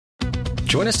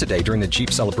Join us today during the Jeep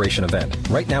Celebration event.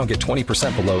 Right now, get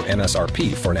 20% below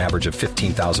MSRP for an average of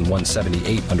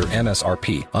 $15,178 under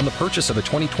MSRP on the purchase of a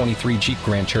 2023 Jeep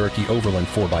Grand Cherokee Overland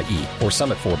 4xE or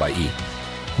Summit 4xE.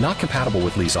 Not compatible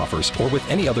with lease offers or with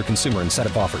any other consumer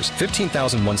incentive offers.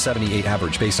 $15,178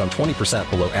 average based on 20%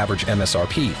 below average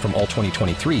MSRP from all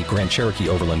 2023 Grand Cherokee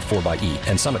Overland 4xE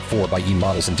and Summit 4xE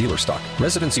models in dealer stock.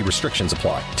 Residency restrictions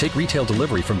apply. Take retail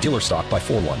delivery from dealer stock by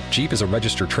 4/1. Jeep is a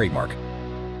registered trademark.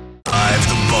 Drive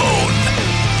the Bone.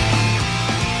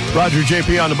 Roger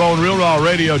JP on the Bone, Real Raw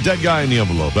Radio, Dead Guy in the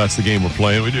Envelope. That's the game we're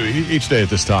playing. We do each day at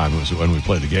this time is when we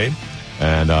play the game.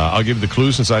 And I'll give you the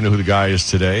clue since I know who the guy is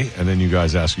today. And then you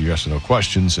guys ask your yes or no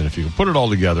questions. And if you can put it all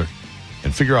together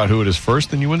and figure out who it is first,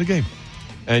 then you win the game.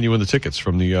 And you win the tickets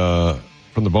from the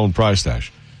Bone Prize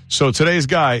Stash. So today's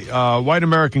guy, white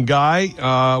American guy,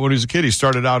 when he was a kid, he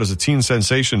started out as a teen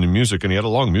sensation in music, and he had a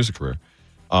long music career.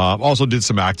 Also did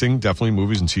some acting, definitely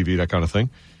movies and TV, that kind of thing.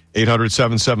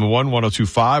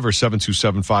 800-771-1025 or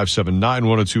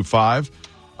 727-579-1025.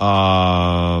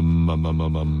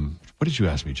 What did you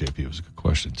ask me, JP? It was a good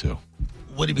question, too.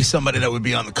 Would he be somebody that would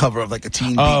be on the cover of like a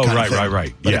Teen Beat kind of thing?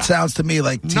 Right. But yeah. it sounds to me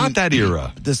like not that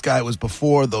era. This guy was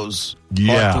before those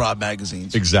Heartthrob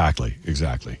magazines. Exactly.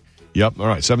 Yep. All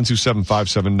right.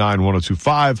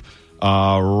 727-579-1025.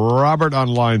 Robert on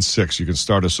line 6. You can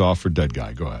start us off for Dead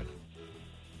Guy. Go ahead.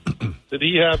 Did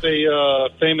he have a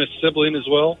famous sibling as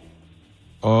well?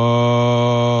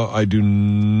 I do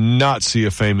not see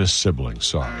a famous sibling.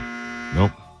 Sorry.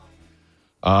 Nope.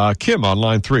 Kim on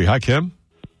line 3. Hi, Kim.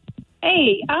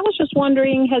 Hey, I was just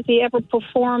wondering, has he ever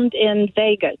performed in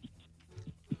Vegas?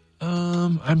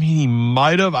 I mean, he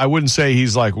might have. I wouldn't say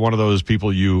he's like one of those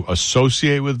people you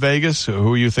associate with Vegas.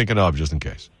 Who are you thinking of, just in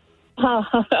case?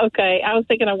 Okay. I was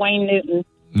thinking of Wayne Newton.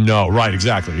 No, right,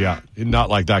 exactly, yeah. Not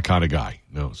like that kind of guy.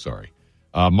 No, sorry.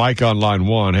 Mike on line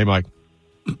 1. Hey, Mike.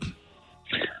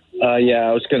 Yeah,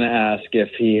 I was going to ask if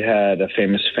he had a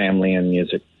famous family in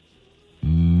music.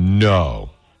 No,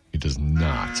 he does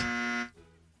not.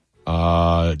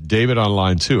 David on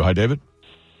line 2. Hi, David.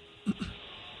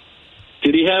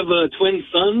 Did he have twin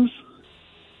sons?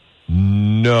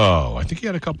 No, I think he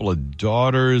had a couple of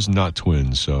daughters, not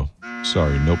twins, so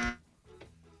sorry, nope.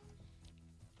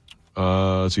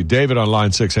 Let's see, David on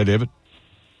line 6. Hey, David.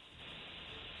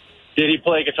 Did he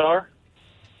play guitar?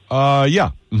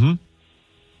 Yeah. Mm-hmm.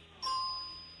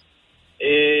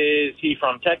 Is he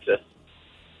from Texas?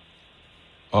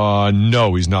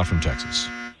 No, he's not from Texas.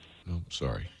 No,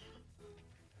 sorry.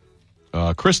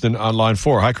 Kristen on line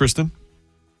 4. Hi, Kristen.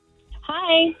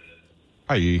 Hi.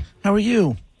 Hi. How are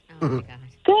you? Oh my God.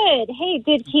 Good. Hey,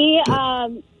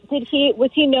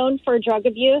 was he known for drug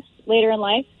abuse later in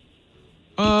life?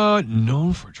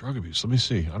 Known for drug abuse. Let me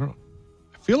see. I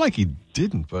feel like he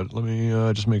didn't, but let me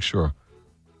just make sure.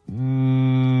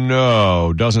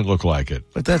 No, doesn't look like it.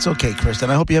 But that's okay,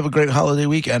 Kristen. I hope you have a great holiday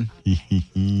weekend.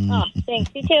 Oh, thanks.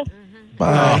 You too.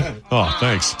 Bye. Oh,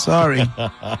 thanks. Sorry. It's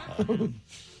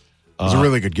a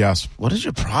really good guess. What is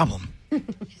your problem?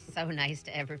 So nice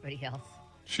to everybody else.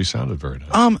 She sounded very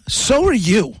nice. So are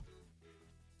you.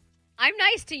 I'm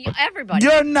nice to you, everybody.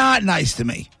 You're not nice to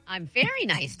me. I'm very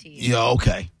nice to you. Yeah,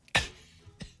 okay.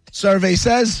 Survey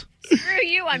says. Screw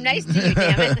you. I'm nice to you,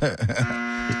 damn it.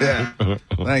 Yeah.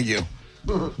 Thank you.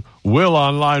 Will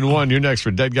on line 1. You're next for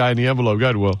Dead Guy in the Envelope. Go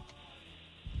ahead, Will.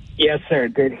 Yes, sir.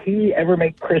 Did he ever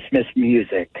make Christmas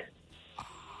music?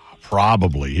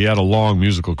 Probably. He had a long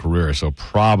musical career, so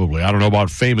probably. I don't know about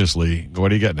famously.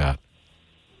 What are you getting at?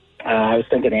 I was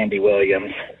thinking Andy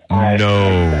Williams. No.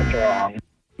 That's wrong.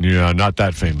 Yeah, not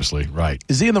that famously. Right.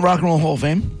 Is he in the Rock and Roll Hall of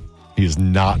Fame? He is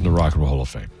not in the Rock and Roll Hall of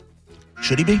Fame.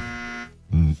 Should he be?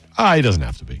 He doesn't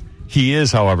have to be. He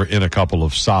is, however, in a couple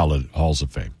of solid Halls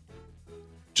of Fame.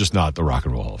 Just not the Rock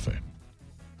and Roll Hall of Fame.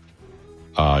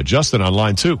 Justin on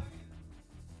line 2.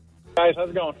 Guys, how's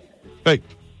it going? Hey.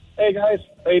 Hey, guys.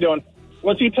 How you doing?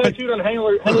 Was he tattooed on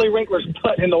Henry Winkler's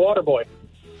butt in The Waterboy?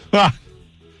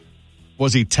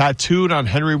 Was he tattooed on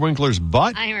Henry Winkler's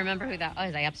butt? I remember who that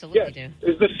was. I absolutely do.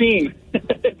 It's the scene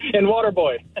in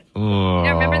Waterboy. You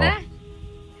don't remember that?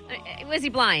 Was he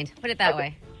blind? Put it that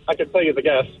way. I could tell you the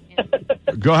guess.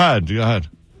 Go ahead.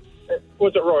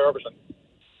 Was it Roy Orbison?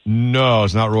 No,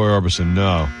 it's not Roy Orbison.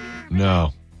 No.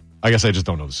 I guess I just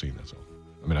don't know the scene, that's all.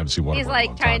 I mean, I haven't seen Waterboy. He's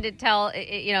like trying to tell,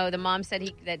 the mom said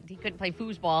that he couldn't play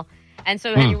foosball. And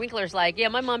so Henry Winkler's like, yeah,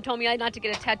 my mom told me not to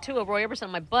get a tattoo of Roy Orbison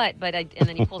on my butt, and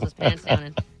then he pulls his pants down,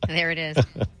 and there it is.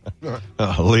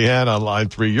 Leanne on line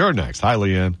 3. You're next. Hi,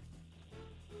 Leanne.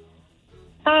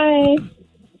 Hi.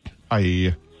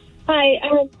 Hi. Hi.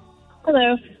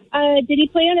 Hello. Did he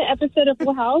play on an episode of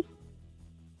Full House?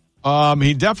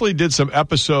 He definitely did some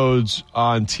episodes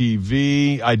on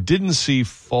TV. I didn't see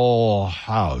Full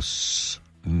House.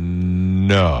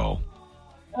 No.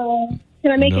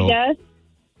 Can I make a guess?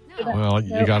 No. Well,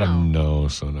 you got to know,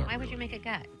 so no. Why would you make a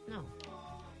gut? No.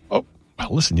 Oh, well,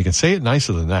 listen, you can say it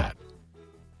nicer than that.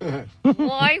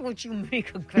 Why would you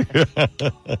make a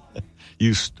gut?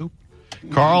 You stupid.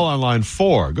 Carl on line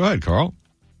 4. Go ahead, Carl.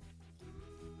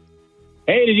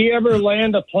 Hey, did you ever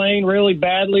land a plane really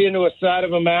badly into a side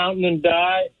of a mountain and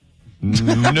die? No.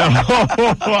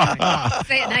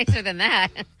 Say it nicer than that.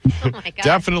 Oh, my God.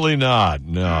 Definitely not.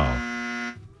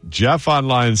 No. Jeff on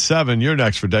line 7. You're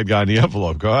next for Dead Guy in the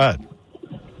Envelope. Go ahead.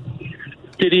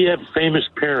 Did he have famous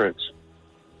parents?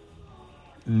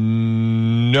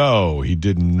 No, he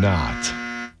did not.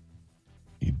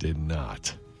 He did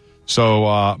not.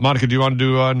 So, Monica, do you want to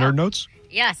do nerd notes?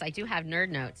 Yes, I do have nerd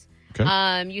notes.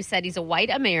 Okay. You said he's a white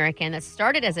American that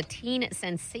started as a teen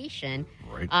sensation,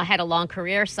 Right. Had a long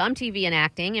career, some TV and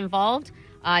acting involved,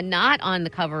 not on the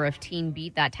cover of Teen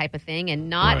Beat, that type of thing, and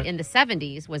not Right. in the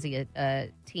 70s was he a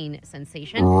teen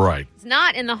sensation. Right. He's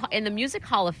not in the Music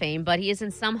Hall of Fame, but he is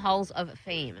in some halls of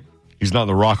fame. He's not in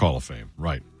the Rock Hall of Fame,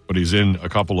 right. But he's in a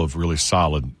couple of really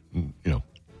solid,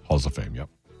 halls of fame, yep.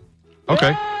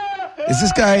 Okay. Is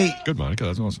this guy... Good, Monica.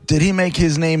 That's awesome. Did he make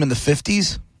his name in the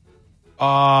 50s?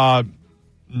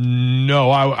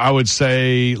 No. I would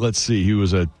say, let's see, he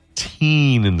was a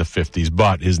teen in the 50s,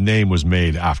 but his name was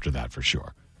made after that for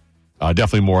sure.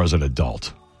 Definitely more as an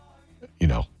adult.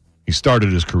 He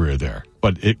started his career there,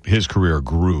 but his career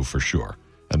grew for sure.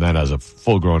 And then as a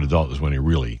full-grown adult is when he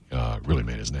really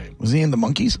made his name. Was he in the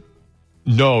Monkees?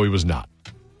 No, he was not.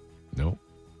 No.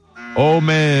 Oh,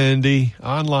 Mandy,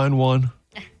 on line 1.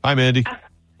 Hi, Mandy.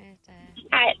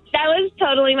 That was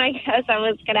totally my guess. I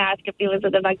was going to ask if he was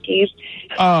in the Monkees.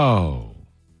 Oh.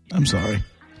 I'm sorry.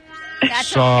 That's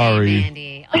Sorry. okay,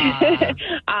 Mandy.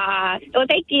 Well,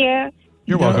 thank you.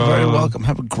 You're welcome. Very welcome.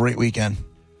 Have a great weekend.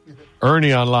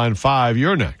 Ernie on line 5.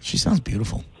 You're next. She sounds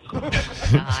beautiful. God,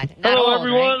 not Hello, old,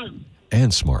 everyone. right?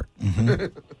 And smart.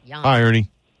 Young. Hi, Ernie.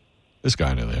 This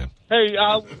guy on the other hand. Hey,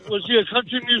 was he a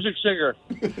country music singer?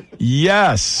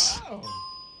 Yes.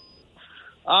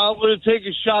 I'm going to take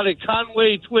a shot at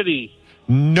Conway Twitty.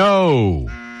 No.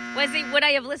 Would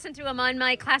I have listened to him on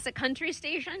my classic country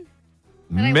station?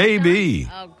 that I worked Maybe.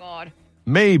 on? Oh, God.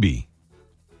 Maybe.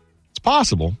 It's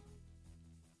possible.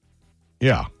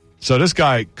 Yeah. So this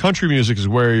guy, country music is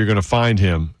where you're going to find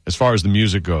him as far as the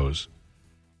music goes.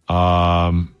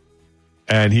 And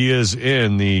he is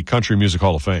in the Country Music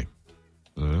Hall of Fame.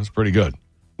 That's pretty good.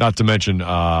 Not to mention,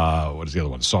 what is the other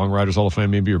one? Songwriters Hall of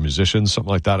Fame, maybe, or musicians, something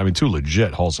like that. I mean, 2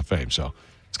 legit halls of fame. So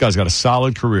this guy's got a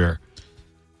solid career.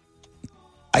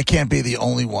 I can't be the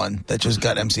only one that just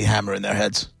got MC Hammer in their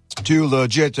heads. Too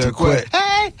legit to quit.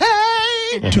 Hey,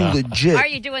 hey. Too legit. Are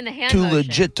you doing the hand Too motion?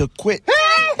 legit to quit.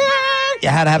 You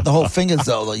had to have the whole fingers,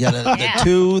 though. You had the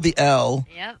 2, the L,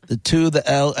 the 2, the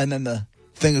L, and then the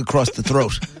thing across the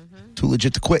throat. Too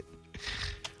legit to quit.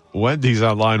 Wendy's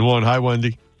on line 1. Hi,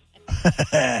 Wendy.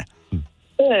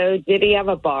 Hello. Did he have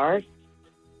a bar?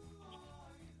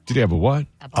 Did he have a what?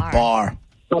 A bar.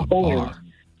 A bar.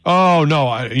 Oh,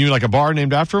 no. You mean like a bar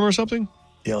named after him or something?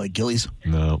 Yeah, like Gillies.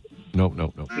 No. Nope.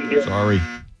 Sorry.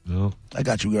 No. I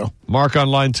got you, girl. Mark on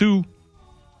line 2.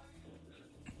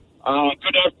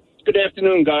 Good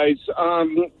afternoon, guys.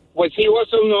 Was he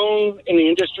also known in the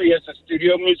industry as a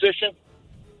studio musician?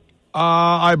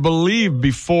 I believe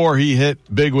before he hit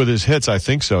big with his hits, I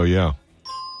think so, yeah.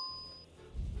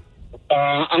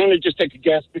 I'm going to just take a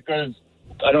guess because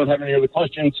I don't have any other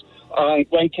questions.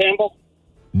 Glenn Campbell?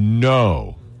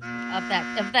 No. Of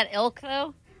that ilk,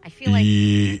 though? I feel like...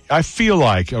 I feel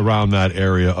like around that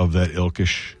area of that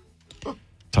ilkish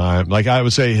time. Like I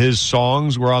would say his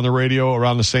songs were on the radio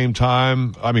around the same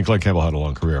time. I mean, Glenn Campbell had a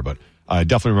long career, but I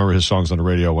definitely remember his songs on the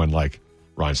radio when like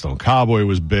Rhinestone Cowboy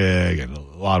was big and a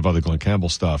lot of other Glenn Campbell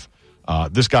stuff.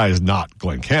 This guy is not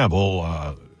Glenn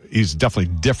Campbell. He's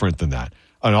definitely different than that.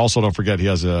 And also don't forget he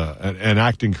has an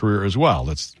acting career as well.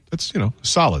 That's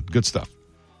solid, good stuff.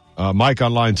 Mike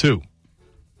on line 2.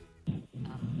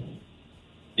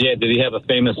 Yeah, did he have a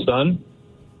famous son?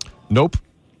 Nope,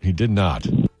 he did not.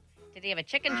 Did he have a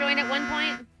chicken joint at one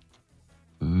point?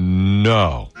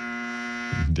 No,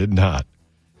 he did not.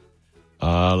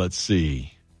 Let's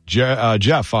see.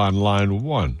 Jeff on line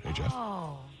 1. Hey, Jeff.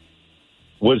 Oh.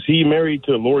 Was he married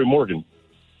to Lori Morgan?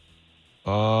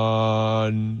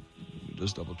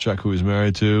 Just double check who he's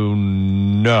married to.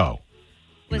 No.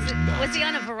 Was he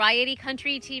on a variety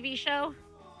country TV show?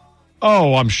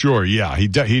 Oh, I'm sure. Yeah, he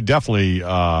definitely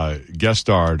guest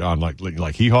starred on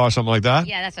like Hee Haw or something like that.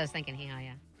 Yeah, that's what I was thinking. Yeah.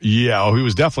 Yeah, he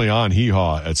was definitely on Hee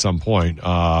Haw at some point.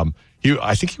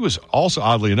 I think he was also,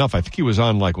 oddly enough, I think he was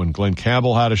on like when Glenn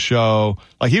Campbell had a show.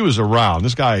 Like he was around.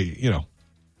 This guy,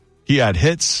 he had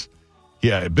hits. He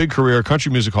had a big career,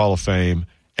 Country Music Hall of Fame.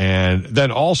 And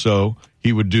then also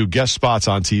he would do guest spots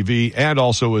on TV and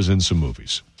also was in some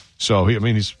movies. So,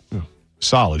 he's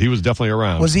solid. He was definitely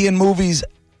around. Was he in movies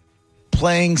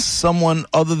playing someone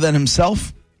other than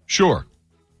himself? Sure.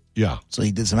 Yeah. So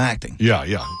he did some acting. Yeah.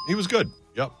 He was good.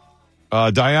 Yep.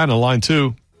 Diana, line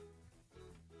 2.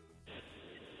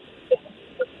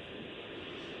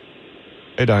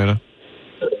 Hey, Diana.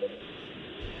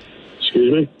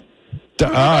 Excuse me?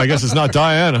 I guess it's not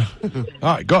Diana.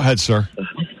 All right, go ahead, sir.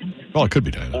 Well, it could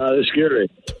be Diana. This is Gary.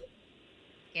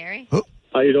 Gary?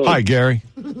 How you doing? Hi, Gary.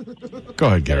 Go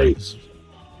ahead, Gary. Hey,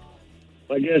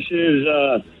 my guess is,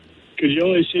 could you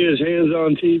only see his hands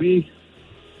on TV?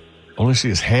 Only see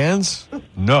his hands?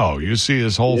 No, you see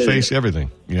his whole face,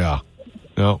 everything. Yeah.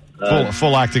 No,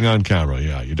 full acting on camera.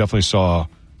 Yeah, you definitely saw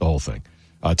the whole thing.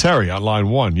 Terry, on line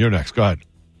 1, you're next. Go ahead.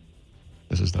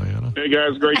 This is Diana. Hey,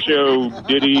 guys, great show.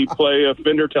 Did he play a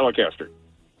Fender Telecaster?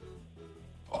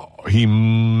 He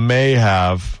may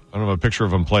have. I don't have a picture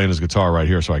of him playing his guitar right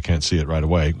here, so I can't see it right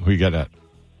away. Who you get at?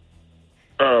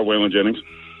 Waylon Jennings.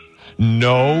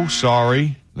 No,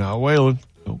 sorry. Not Waylon.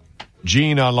 Nope.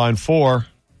 Gene on line 4.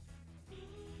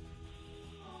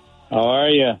 How are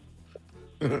you?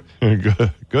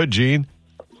 Good, Gene.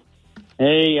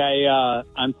 Hey,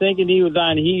 I'm thinking he was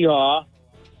on Hee Haw.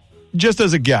 Just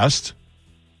as a guest.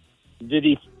 Did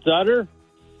he stutter?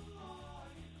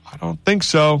 I don't think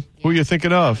so. Who are you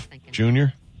thinking of?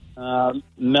 Junior?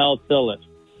 Mel Tillis.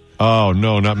 Oh,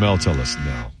 no, not Mel Tillis.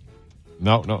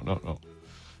 No.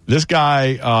 This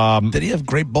guy... did he have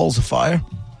great bowls of fire?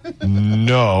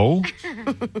 No.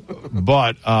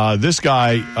 But this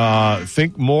guy,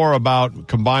 think more about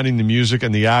combining the music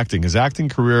and the acting. His acting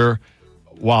career,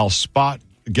 while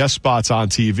guest spots on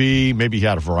TV, maybe he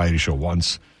had a variety show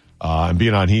once, and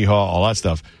being on Hee Haw, all that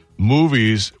stuff.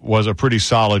 Movies was a pretty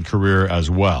solid career as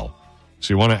well.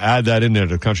 So you want to add that in there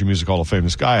to the Country Music Hall of Fame.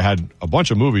 This guy had a bunch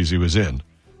of movies he was in.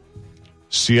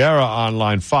 Sierra on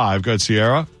line 5. Go ahead,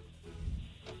 Sierra.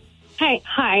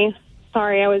 Hi.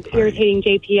 Sorry, I was irritating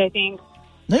JP, I think.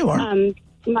 No, you aren't.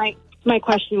 My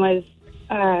question was,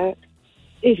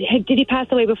 did he pass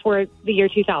away before the year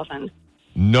 2000?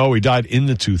 No, he died in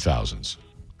the 2000s.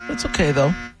 That's okay,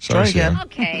 though. Sorry, Try again. Sarah.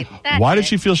 Okay. Why did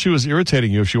she feel she was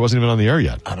irritating you if she wasn't even on the air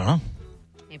yet? I don't know.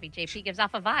 Maybe JP gives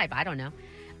off a vibe. I don't know.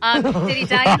 Did he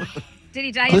die? Did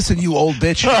he die? Listen, you old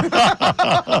bitch.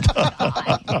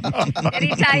 Did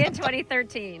he die in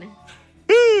 2013?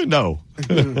 No.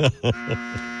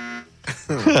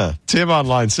 Tim on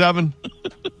line 7.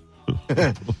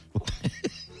 Did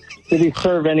he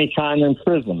serve any time in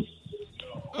prison?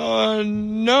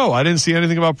 No, I didn't see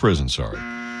anything about prison, sorry.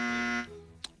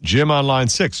 Jim on line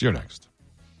 6, you're next.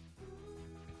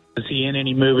 Was he in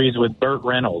any movies with Burt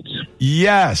Reynolds?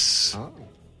 Yes.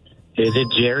 Is it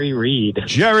Jerry Reed?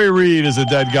 Jerry Reed is a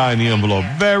dead guy in the envelope.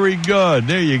 Very good.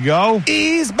 There you go.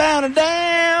 Eastbound and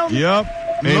down. Yep.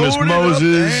 Amos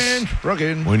Moses.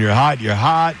 When you're hot, you're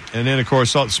hot. And then, of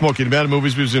course, Smokey and the Bandit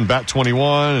movies. He was in Bat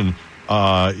 21.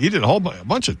 And he did a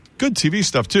bunch of good TV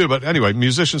stuff, too. But anyway,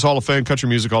 Musicians Hall of Fame, Country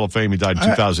Music Hall of Fame. He died in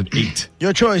 2008.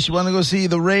 Your choice. You want to go see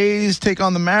the Rays take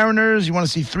on the Mariners? You want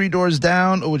to see Three Doors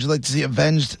Down? Or would you like to see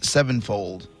Avenged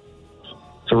Sevenfold?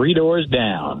 Three Doors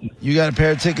Down. You got a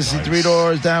pair of tickets to Three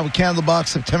Doors Down with Candlebox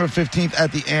September 15th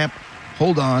at the Amp.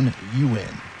 Hold on, you win.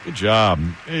 Good job.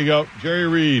 There you go. Jerry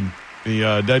Reed,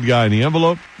 the dead guy in the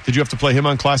envelope. Did you have to play him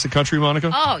on Classic Country,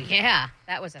 Monica? Oh, yeah.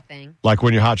 That was a thing. Like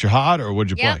When You're Hot, You're Hot, or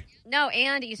what'd you play? No,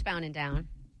 and Eastbound and Down.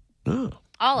 Oh,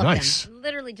 all of nice. them.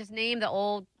 Literally just name the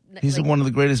old... He's one of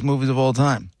the greatest movies of all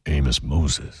time. Amos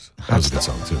Moses. That was a good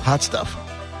song, too. Hot Stuff.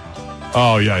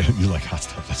 Oh, yeah. You like Hot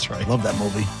Stuff. That's right. Love that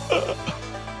movie.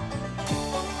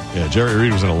 Yeah, Jerry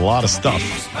Reed was in a lot of stuff.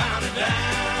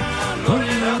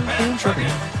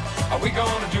 Are we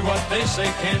gonna do what they say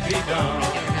can't be done?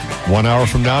 1 hour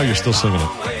from now, you're still singing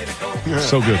it.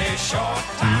 So good.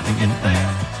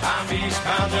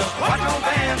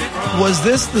 Was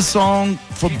this the song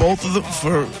for both of them?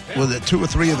 Was it 2 or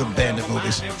 3 of the Bandit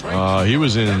movies? He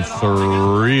was in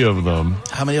 3 of them.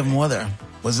 How many of them were there?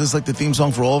 Was this like the theme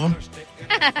song for all of them?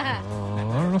 I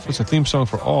don't know if it's a theme song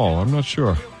for all. I'm not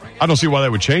sure. I don't see why they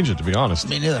would change it, to be honest.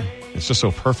 Me neither. It's just so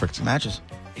perfect. Matches.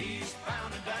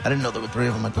 I didn't know there were 3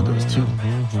 of them. I thought there was 2.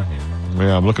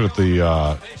 Yeah, I'm looking at the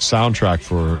soundtrack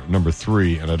for number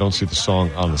 3, and I don't see the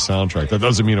song on the soundtrack. That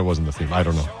doesn't mean it wasn't the theme. I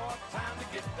don't know.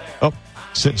 Oh,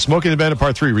 Smokey and the Bandit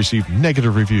Part 3 received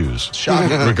negative reviews.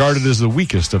 Shocking. Regarded as the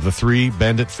weakest of the 3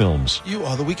 Bandit films. You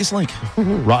are the weakest link.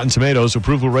 Rotten Tomatoes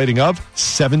approval rating of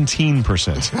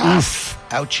 17%. Oof.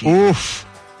 Ouchie. Oof.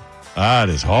 That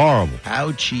is horrible.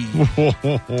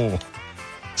 Ouchie.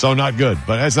 So not good.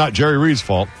 But that's not Jerry Reed's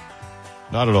fault.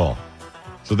 Not at all.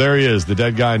 So there he is, the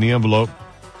dead guy in the envelope.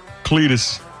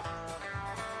 Cletus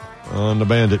on the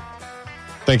Bandit.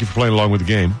 Thank you for playing along with the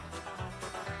game.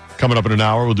 Coming up in an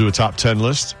hour, we'll do a top 10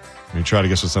 list. We try to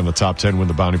guess what's on the top 10, win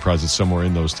the bounty prizes somewhere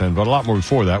in those 10. But a lot more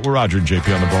before that. We're Roger and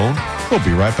JP on the bone. We'll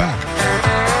be right back.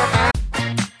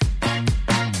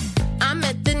 I'm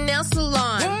at the nail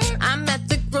salon. I'm at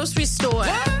the grocery store.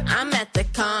 I'm at the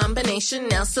combination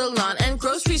nail salon and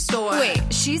grocery store. Wait,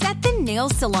 she's at the nail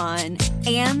salon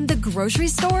and the grocery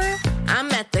store?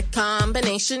 I'm at the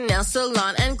combination nail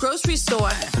salon and grocery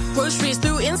store. Groceries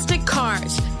through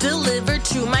Instacart, delivered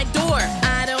to my door.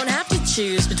 I don't have to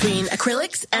choose between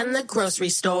acrylics and the grocery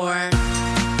store.